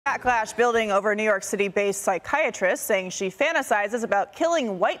Backlash building over New York City-based psychiatrist saying she fantasizes about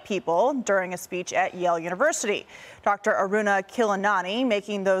killing white people during a speech at Yale University. Dr. Aruna Kilanani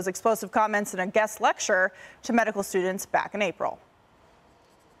making those explosive comments in a guest lecture to medical students back in April.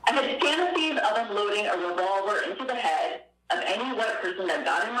 I had fantasies of unloading a revolver into the head of any white person that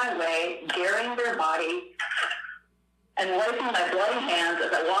got in my way, burying their body, and wiping my bloody hands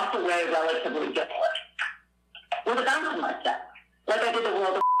as I walked away relatively guiltless, with a bounce in my step, like I did the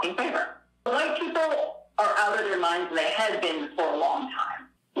world a favor. White people are out of their minds, and they have been for a long time.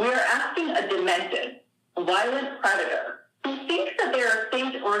 We are asking a demented, violent predator who thinks that they're a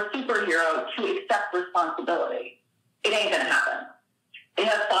saint or a superhero to accept responsibility. It ain't gonna happen. They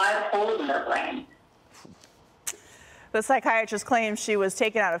have 5 holes in their brain. The psychiatrist claims she was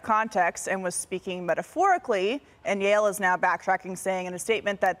taken out of context and was speaking metaphorically, and Yale is now backtracking, saying in a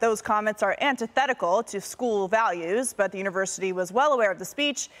statement that those comments are antithetical to school values, but the university was well aware of the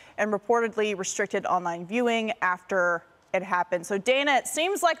speech and reportedly restricted online viewing after it happened. So, Dana, it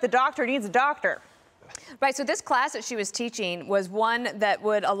seems like the doctor needs a doctor. Right, so this class that she was teaching was one that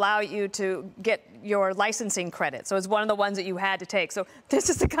would allow you to get your licensing credit. So it's one of the ones that you had to take. So this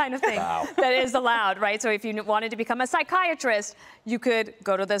is the kind of thing that is allowed, right? So if you wanted to become a psychiatrist, you could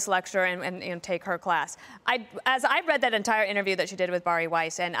go to this lecture and take her class. As I read that entire interview that she did with Bari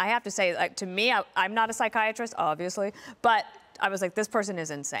Weiss, and I have to say, like, to me, I'm not a psychiatrist, obviously, but I was like, this person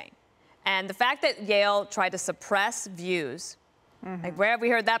is insane. And the fact that Yale tried to suppress views, like, where have we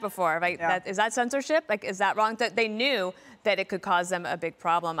heard that before? Like, is that censorship? Like, is that wrong? That they knew that it could cause them a big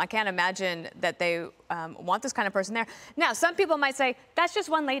problem. I can't imagine that they want this kind of person there. Now, some people might say, that's just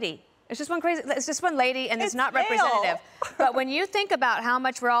one lady. It's just one crazy, it's just one lady, and it's not representative. But when you think about how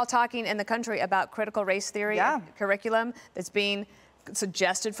much we're all talking in the country about critical race theory curriculum that's being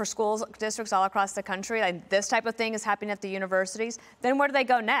suggested for schools, districts all across the country, like this type of thing is happening at the universities, then where do they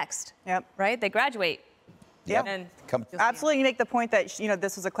go next? Right? They graduate. Yeah, absolutely. You make the point that, you know,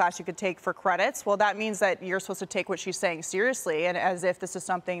 this is a class you could take for credits. Well, that means that you're supposed to take what she's saying seriously, and as if this is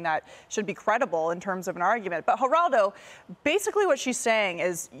something that should be credible in terms of an argument. But Geraldo, basically what she's saying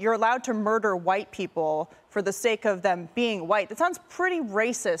is you're allowed to murder white people for the sake of them being white. That sounds pretty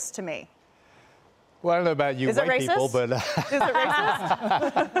racist to me. Well, I don't know about you white people, but... Is it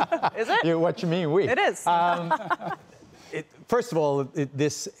racist? Is it? What you mean, we? It is. First of all,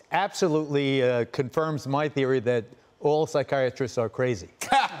 this absolutely confirms my theory that all psychiatrists are crazy.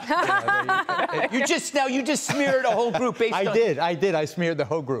 You just smeared a whole group based on... I did. I smeared the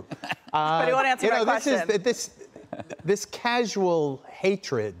whole group. But you want to answer my question. This casual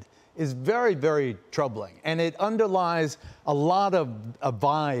hatred is very, very troubling, and it underlies a lot of a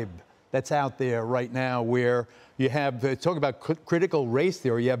vibe that's out there right now where you have, talk about critical race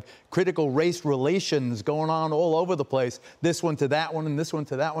theory, you have critical race relations going on all over the place, this one to that one and this one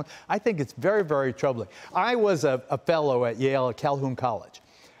to that one. I think it's very, very troubling. I was a fellow at Yale at Calhoun College,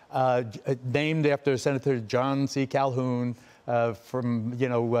 named after Senator John C. Calhoun from,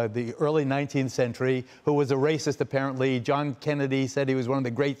 the early 19th century, who was a racist, apparently. John Kennedy said he was one of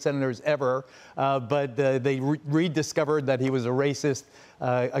the great senators ever, but they rediscovered that he was a racist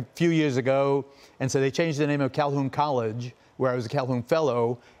a few years ago, and so they changed the name of Calhoun College, where I was a Calhoun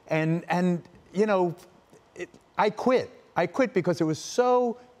Fellow, and I quit. I quit because it was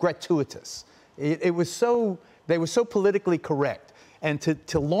so gratuitous. It was so, they were so politically correct, and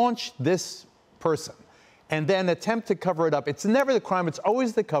to launch this person and then attempt to cover it up. It's never the crime, it's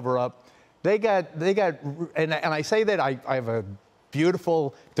always the cover up. They got, and I say that I have a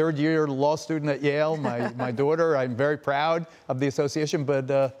beautiful third-year law student at Yale, my daughter. I'm very proud of the association, but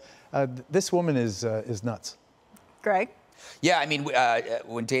this woman is nuts. Greg? Yeah, I mean,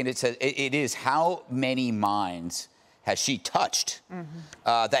 when Dana said it is, how many minds has she touched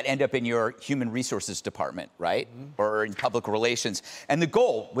that end up in your human resources department, right? Or in public relations. And the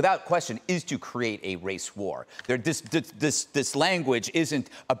goal, without question, is to create a race war. This language isn't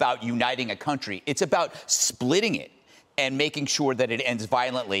about uniting a country. It's about splitting it and making sure that it ends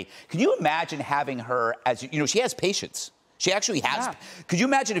violently. Can you imagine having her as, she has patience. She actually has. Yeah. Could you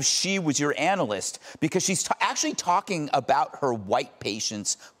imagine if she was your analyst? Because she's actually talking about her white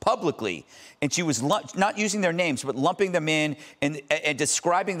patients publicly. And she was not using their names, but lumping them in and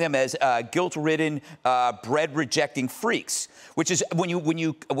describing them as guilt-ridden, bread-rejecting freaks. Which is when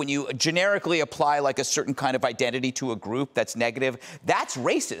you generically apply like a certain kind of identity to a group that's negative, that's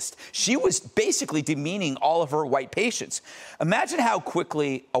racist. She was basically demeaning all of her white patients. Imagine how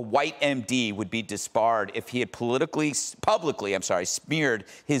quickly a white MD would be disbarred if he had publicly publicly, I'm sorry, smeared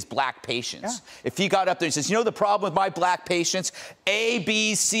his black patients. Yeah. If he got up there and says, you know the problem with my black patients? A,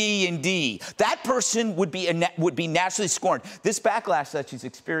 B, C, and D. That person would be nationally scorned. This backlash that she's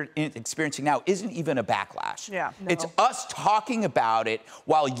experiencing now isn't even a backlash. Yeah, no. It's us talking about it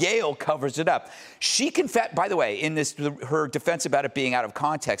while Yale covers it up. She confessed, by the way, in her defense about it being out of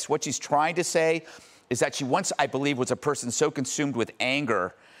context, what she's trying to say is that she once, I believe, was a person so consumed with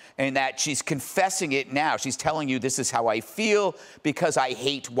anger, and that she's confessing it now. She's telling you, this is how I feel because I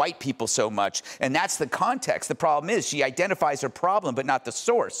hate white people so much. And that's the context. The problem is she identifies her problem, but not the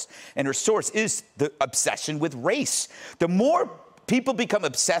source. And her source is the obsession with race. The more people become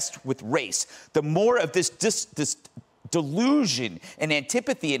obsessed with race, the more of this delusion and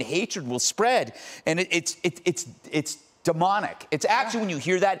antipathy and hatred will spread. And it's demonic. It's actually, when you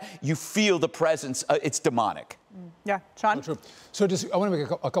hear that, you feel the presence. It's demonic. Yeah, Sean? So I want to make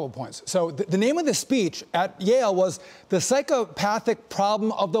a couple points. So the name of the speech at Yale was The Psychopathic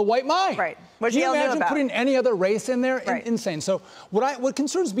Problem of the White Mind. Right. Can you imagine putting any other race in there? Right. Insane. So what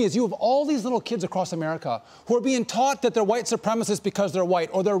concerns me is you have all these little kids across America who are being taught that they're white supremacists because they're white,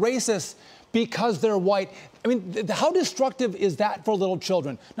 or they're racists because they're white. I mean, how destructive is that for little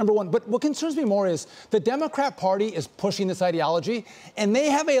children? Number one. But what concerns me more is the Democrat Party is pushing this ideology, and they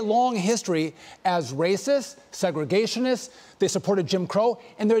have a long history as racist, segregationists. They supported Jim Crow,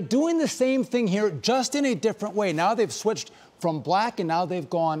 and they're doing the same thing here, just in a different way. Now they've switched from black, and now they've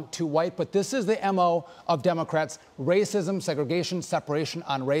gone to white. But this is the MO of Democrats: racism, segregation, separation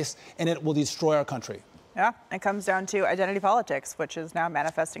on race, and it will destroy our country. Yeah, it comes down to identity politics, which is now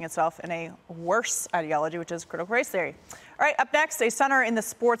manifesting itself in a worse ideology, which is critical race theory. All right, up next, a center in the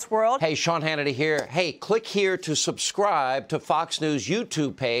sports world. Hey, Sean Hannity here. Hey, click here to subscribe to Fox News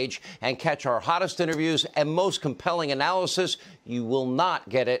YouTube page and catch our hottest interviews and most compelling analysis. You will not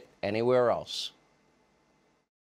get it anywhere else.